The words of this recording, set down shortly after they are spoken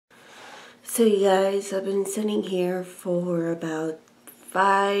So you guys, I've been sitting here for about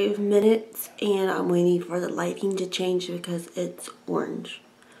 5 minutes and I'm waiting for the lighting to change because it's orange.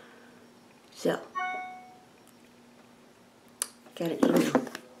 So, gotta eat.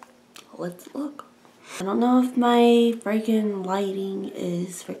 Let's look. I don't know if my freaking lighting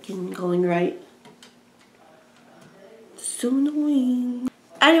is freaking going right. So annoying.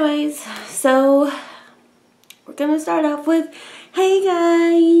 Anyways, so we're gonna start off with, hey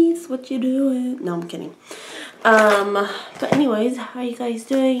guys, what you doing? No, I'm kidding. But anyways, how are you guys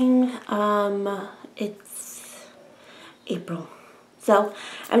doing? It's April. So,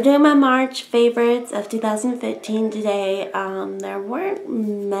 I'm doing my March favorites of 2015 today. There weren't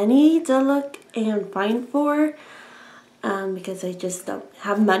many to look and find for, because I just don't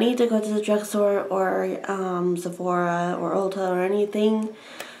have money to go to the drugstore or, Sephora or Ulta or anything,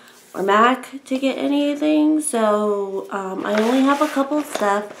 or MAC to get anything. So, I only have a couple of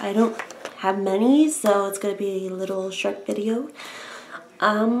stuff. I don't have many, so it's gonna be a little short video.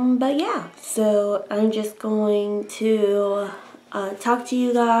 But yeah, so I'm just going to talk to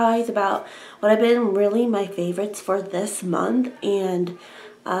you guys about what have been really my favorites for this month, and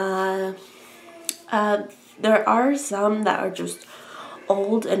there are some that are just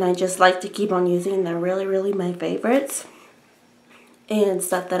old and I just like to keep on using. They're really my favorites and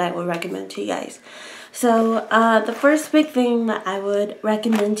stuff that I would recommend to you guys. So the first big thing that I would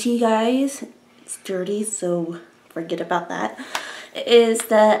recommend to you guys, it's dirty so forget about that, is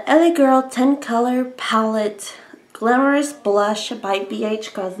the LA Girl 10 color palette Glamorous blush by Beige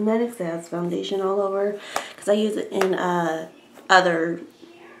Cosmetics. It has foundation all over because I use it in other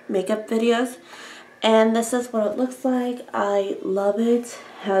makeup videos. And this is what it looks like. I love it.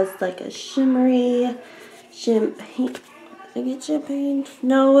 Has like a shimmery champagne. I think it's champagne.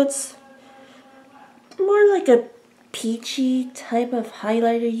 No, it's more like a peachy type of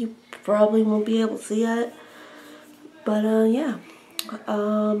highlighter. You probably won't be able to see it. But yeah.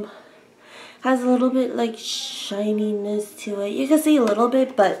 Has a little bit like shininess to it. You can see a little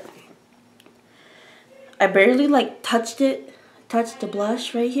bit, but I barely like touched the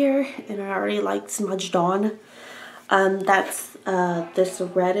blush right here, and I already like smudged on. That's this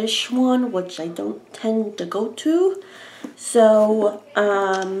reddish one, which I don't tend to go to. So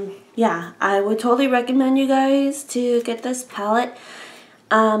yeah, I would totally recommend you guys to get this palette.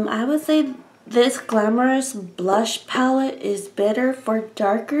 I would say this Glamorous blush palette is better for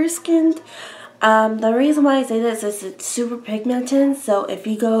darker skinned. The reason why I say this is it's super pigmented, so if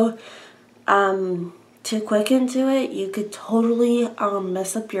you go too quick into it, you could totally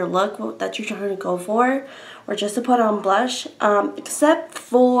mess up your look that you're trying to go for, or just to put on blush, except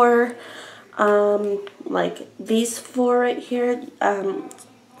for like these four right here.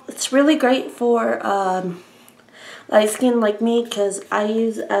 It's really great for light skin like me, because I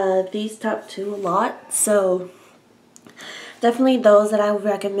use these top two a lot. So definitely those that I would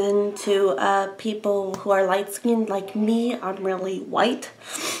recommend to people who are light skinned like me. I'm really white,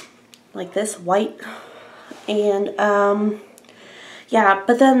 like this white. And yeah,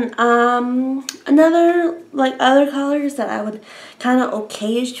 but then another like other colors that I would kind of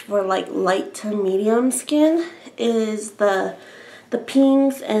okayish for like light to medium skin is the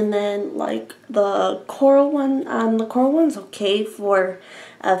pinks, and then like the coral one. The coral one's okay for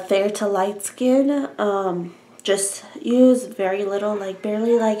fair to light skin. Just use very little, like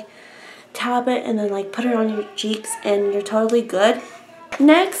barely, like tap it and then like put it on your cheeks and you're totally good.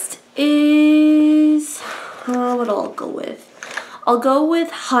 Next is what I'll go with. I'll go with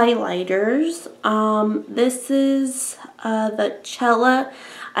highlighters. This is the Chella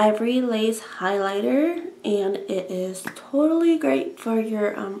Ivory Lace highlighter, and it is totally great for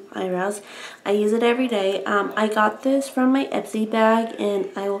your eyebrows. I use it every day. I got this from my Etsy bag, and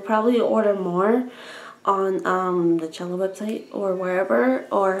I will probably order more on the Chella website or wherever,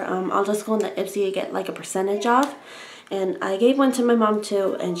 or I'll just go on the Etsy and get like a percentage off. And I gave one to my mom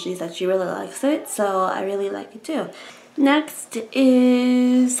too, and she said she really likes it, so I really like it too. Next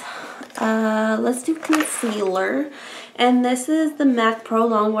is, let's do concealer. And this is the MAC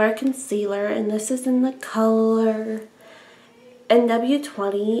Prolongwear concealer, and this is in the color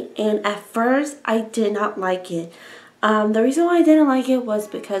NW20. And at first, I did not like it. The reason why I didn't like it was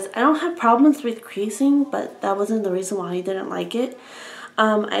because I don't have problems with creasing, but that wasn't the reason why I didn't like it.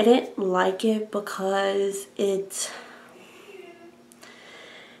 I didn't like it because it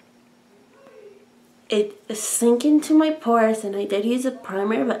sank into my pores, and I did use a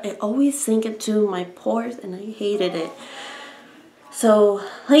primer, but it always sank into my pores and I hated it. So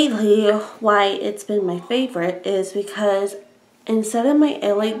lately, why it's been my favorite is because instead of my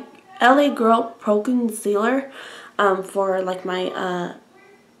LA Girl Pro Concealer for like my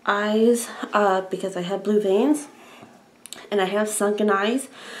eyes because I have blue veins and I have sunken eyes.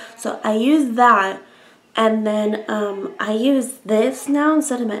 So I use that, and then I use this now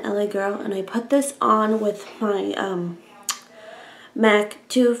instead of my LA Girl, and I put this on with my MAC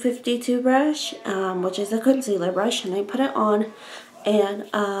 252 brush, which is a concealer brush, and I put it on, and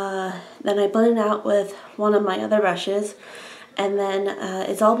then I blend it out with one of my other brushes, and then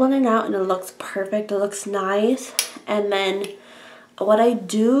it's all blended out and it looks perfect. It looks nice. And then what I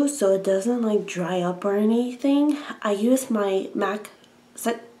do so it doesn't like dry up or anything, I use my MAC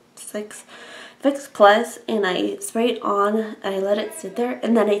 6 Fix Plus and I spray it on and I let it sit there,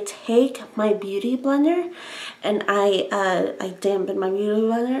 and then I take my beauty blender and I dampen my beauty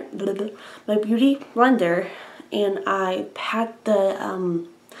blender, and I pat the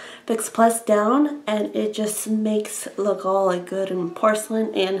Fix Plus down, and it just makes it look all like good and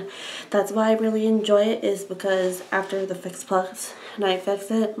porcelain. And that's why I really enjoy it, is because after the Fix Plus and I fix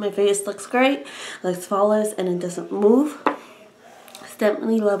it, my face looks great, looks flawless, and it doesn't move.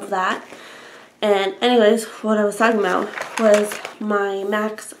 Definitely love that. And anyways, what I was talking about was my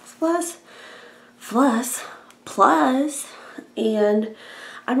MAC 6 Plus, and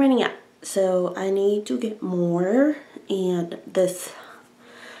I'm running out, so I need to get more. And this,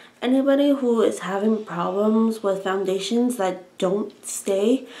 anybody who is having problems with foundations that don't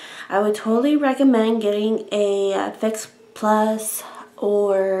stay, I would totally recommend getting a Fix Plus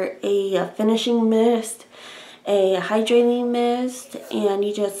or a finishing mist, a hydrating mist, and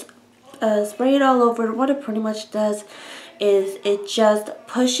you just spray it all over. What it pretty much does is it just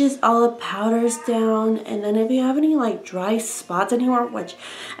pushes all the powders down, and then if you have any like dry spots anywhere, which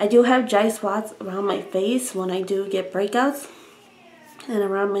I do have dry spots around my face when I do get breakouts and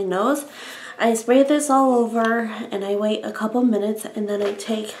around my nose, I spray this all over and I wait a couple minutes, and then I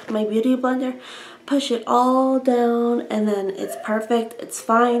take my beauty blender, push it all down, and then it's perfect. It's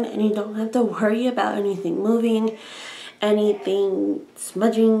fine, and you don't have to worry about anything moving, anything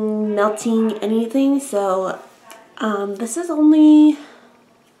smudging, melting, anything. So this is only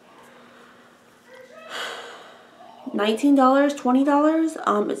 $19,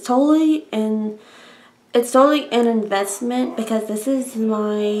 $20. It's totally an investment, because this is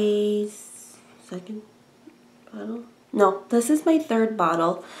my second bottle. No, this is my third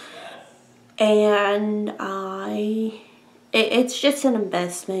bottle, and it's just an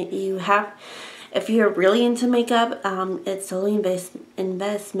investment. You have, if you're really into makeup, it's totally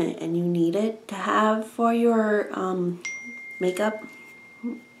investment, and you need it to have for your makeup.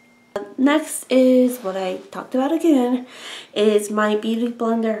 Next is what I talked about again, is my beauty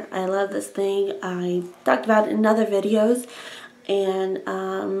blender. I love this thing. I talked about it in other videos, and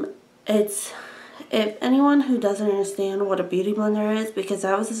it's, if anyone who doesn't understand what a beauty blender is, because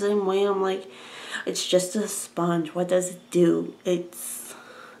I was the same way, I'm like, it's just a sponge. What does it do? It's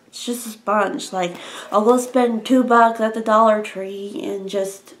just a sponge. Like, I'll go spend $2 at the Dollar Tree and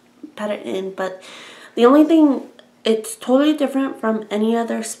just pat it in. But the only thing, it's totally different from any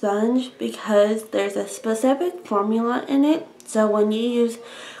other sponge, because there's a specific formula in it. So when you use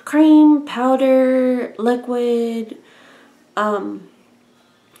cream, powder, liquid,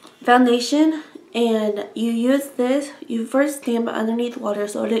 foundation, and you use this, you first damp it underneath water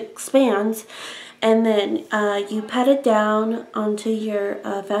so it expands, and then you pat it down onto your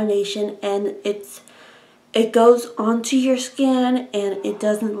foundation, and it goes onto your skin, and it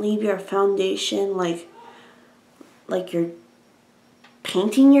doesn't leave your foundation like you're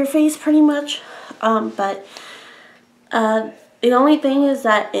painting your face pretty much. But the only thing is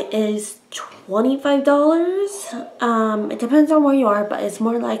that it is $25. It depends on where you are, but it's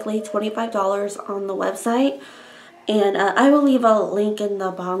more likely $25 on the website. And I will leave a link in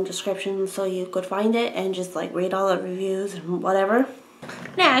the bottom description so you could find it and just like read all the reviews and whatever.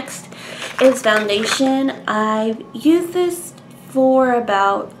 Next is foundation. I've used this for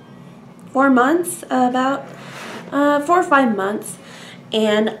about 4 months, 4 or 5 months,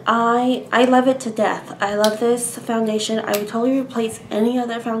 and I love it to death. I love this foundation. I would totally replace any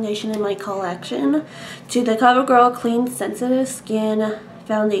other foundation in my collection to the Covergirl Clean Sensitive Skin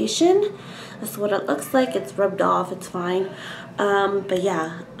Foundation. This is what it looks like. It's rubbed off. It's fine. But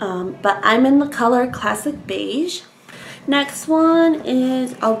yeah. But I'm in the color Classic Beige. Next one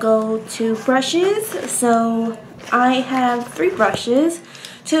is, I'll go to brushes. So I have 3 brushes.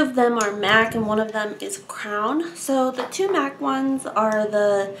 2 of them are MAC and 1 of them is Crown. So the 2 MAC ones are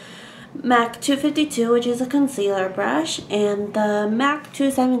the MAC 252, which is a concealer brush, and the MAC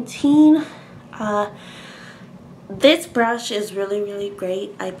 217. This brush is really, really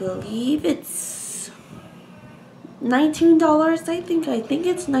great. I believe it's $19. I think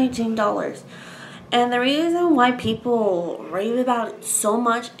it's $19. And the reason why people rave about it so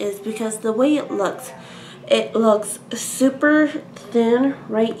much is because the way it looks. It looks super thin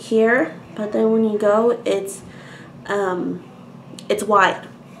right here, but then when you go, it's wide.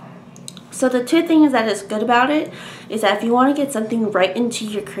 So the two things that is good about it is that if you want to get something right into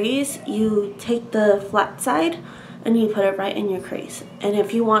your crease, you take the flat side and you put it right in your crease. And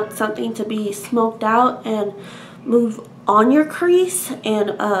if you want something to be smoked out and move on your crease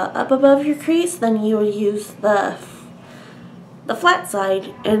and up above your crease, then you would use the flat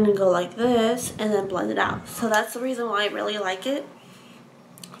side and go like this and then blend it out. So that's the reason why I really like it.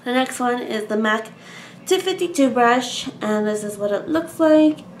 The next one is the MAC 252 brush, and this is what it looks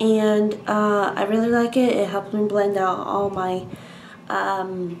like, and I really like it. It helps me blend out all my I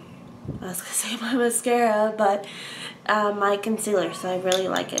was gonna say my mascara, but my concealer, so I really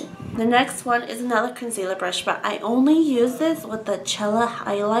like it. The next one is another concealer brush, but I only use this with the Chella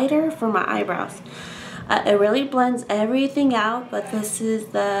highlighter for my eyebrows. It really blends everything out, but this is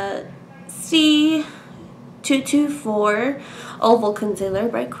the C224 Oval Concealer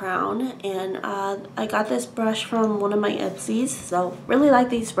by Crown, and I got this brush from one of my Ipsies, so really like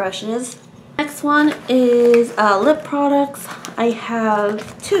these brushes. Next one is lip products. I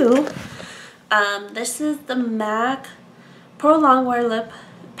have two. This is the MAC Prolongwear Lip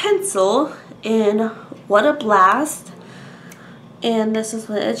Pencil in What a Blast. And this is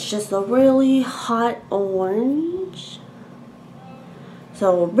what it's just a really hot orange.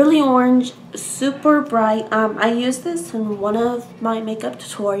 So really orange, super bright. I use this in one of my makeup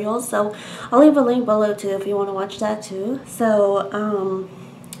tutorials, so I'll leave a link below too if you want to watch that too. So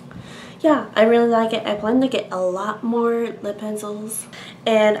yeah, I really like it. I plan to get a lot more lip pencils,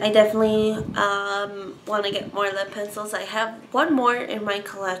 and I definitely want to get more lip pencils. I have one more in my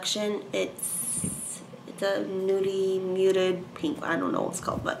collection. It's a nudie muted pink. I don't know what it's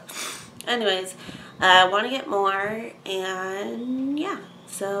called, but anyways, I want to get more, and yeah,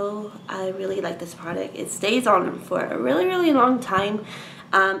 so I really like this product. It stays on for a really long time.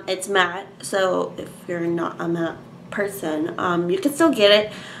 It's matte, so if you're not a matte person, you can still get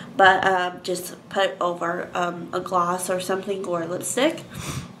it, but just put over a gloss or something, or lipstick.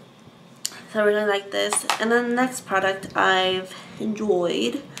 So I really like this. And then the next product I've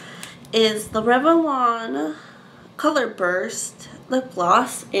enjoyed is the Revlon Colorburst lip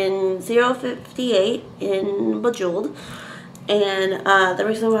gloss in 058 in Bejeweled. And the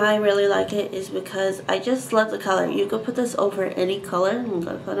reason why I really like it is because I just love the color. You could put this over any color. I'm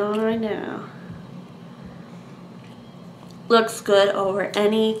gonna put it on right now. Looks good over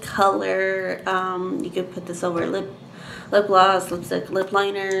any color. You could put this over lip gloss, lipstick, lip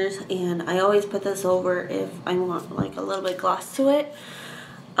liners, and I always put this over if I want like a little bit gloss to it.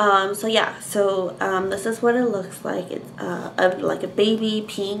 So yeah, so this is what it looks like. It's like a baby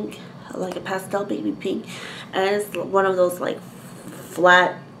pink, like a pastel baby pink, and it's one of those like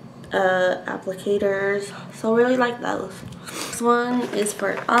flat applicators, so I really like those. This one is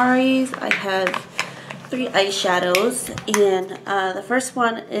for eyes. I have 3 eyeshadows, and the first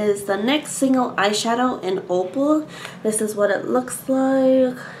one is the NYX single eyeshadow in Opal. This is what it looks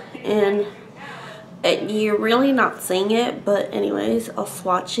like, and you're really not seeing it, but anyways, I'll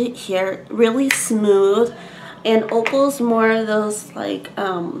swatch it here. Really smooth, and Opal's more of those like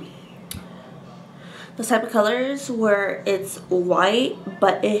those type of colors where it's white,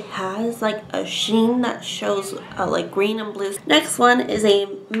 but it has like a sheen that shows like green and blue. Next one is a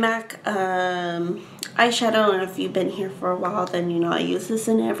MAC eyeshadow, and if you've been here for a while, then you know I use this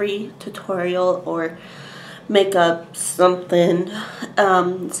in every tutorial or makeup something.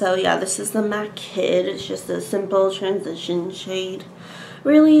 So yeah, this is the MAC Kid. It's just a simple transition shade,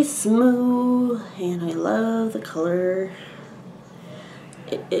 really smooth, and I love the color.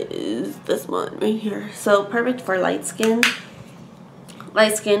 It is this one right here, so perfect for light skin,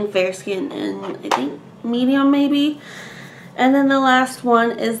 fair skin, and I think medium maybe. And then the last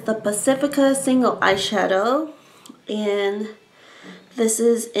one is the Pacifica single eyeshadow, and this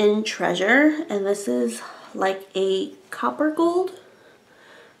is in Treasure, and this is like a copper gold.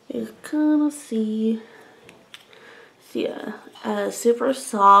 You kind of see, yeah, super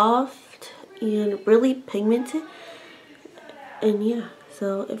soft and really pigmented, and yeah.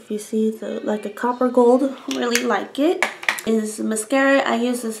 So if you see the like a copper gold, really like it. Is mascara. I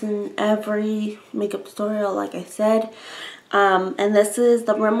use this in every makeup tutorial, like I said. And this is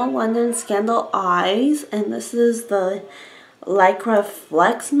the Rimmel London Scandal Eyes, and this is the Lycra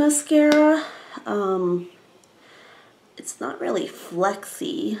Flex mascara. It's not really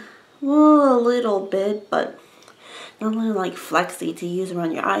flexy, well, a little bit, but not really like flexy to use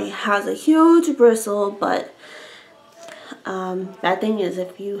around your eye. It has a huge bristle, but Bad thing is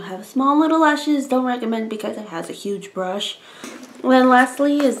if you have small little lashes, don't recommend because it has a huge brush. And then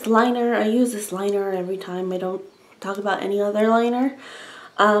lastly is liner. I use this liner every time. I don't talk about any other liner.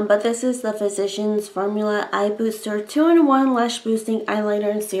 But this is the Physicians Formula Eye Booster 2-in-1 Lash Boosting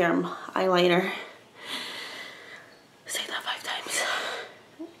Eyeliner and Serum Eyeliner. Say that 5 times.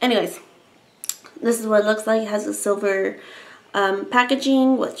 Anyways, this is what it looks like. It has a silver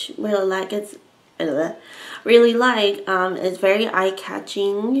packaging, which really like. It's it's very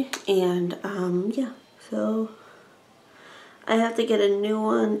eye-catching, and yeah. So I have to get a new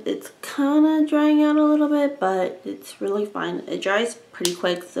one. It's kind of drying out a little bit, but it's really fine. It dries pretty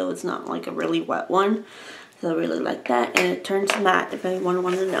quick, so it's not like a really wet one. So I really like that, and it turns matte if anyone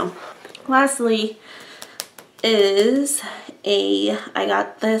wanted to know. Lastly is I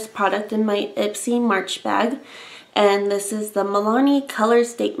got this product in my Ipsy March bag, and this is the Milani Color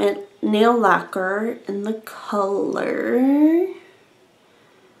Statement Nail Lacquer in the color.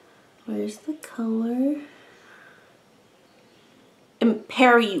 Where's the color? In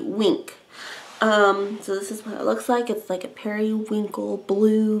Peri-Wink. So this is what it looks like. It's like a periwinkle,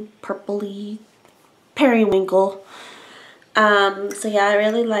 blue, purpley periwinkle. So yeah, I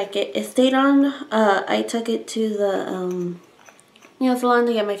really like it. It stayed on. I took it to the nail salon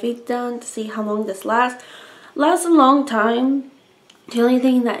to get my feet done to see how long this lasts. Lasts a long time. The only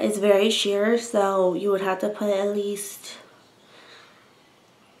thing that is very sheer, so you would have to put at least,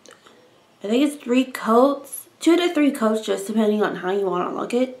 I think it's 3 coats, 2 to 3 coats, just depending on how you want to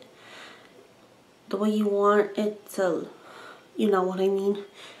look it. The way you want it to, you know what I mean.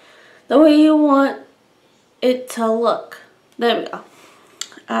 The way you want it to look. There we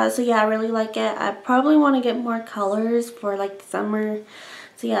go. So yeah, I really like it. I probably want to get more colors for like the summer.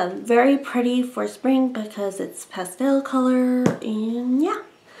 So yeah, very pretty for spring because it's pastel color, and yeah.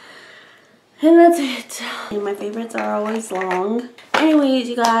 And that's it. And my favorites are always long. Anyways,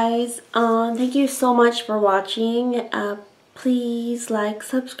 you guys, thank you so much for watching. Please like,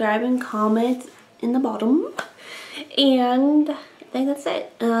 subscribe, and comment in the bottom. And I think that's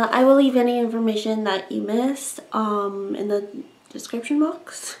it. I will leave any information that you missed in the description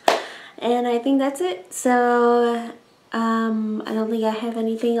box. And I think that's it. So I don't think I have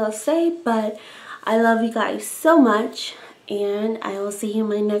anything else to say, but I love you guys so much, and I will see you in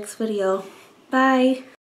my next video. Bye.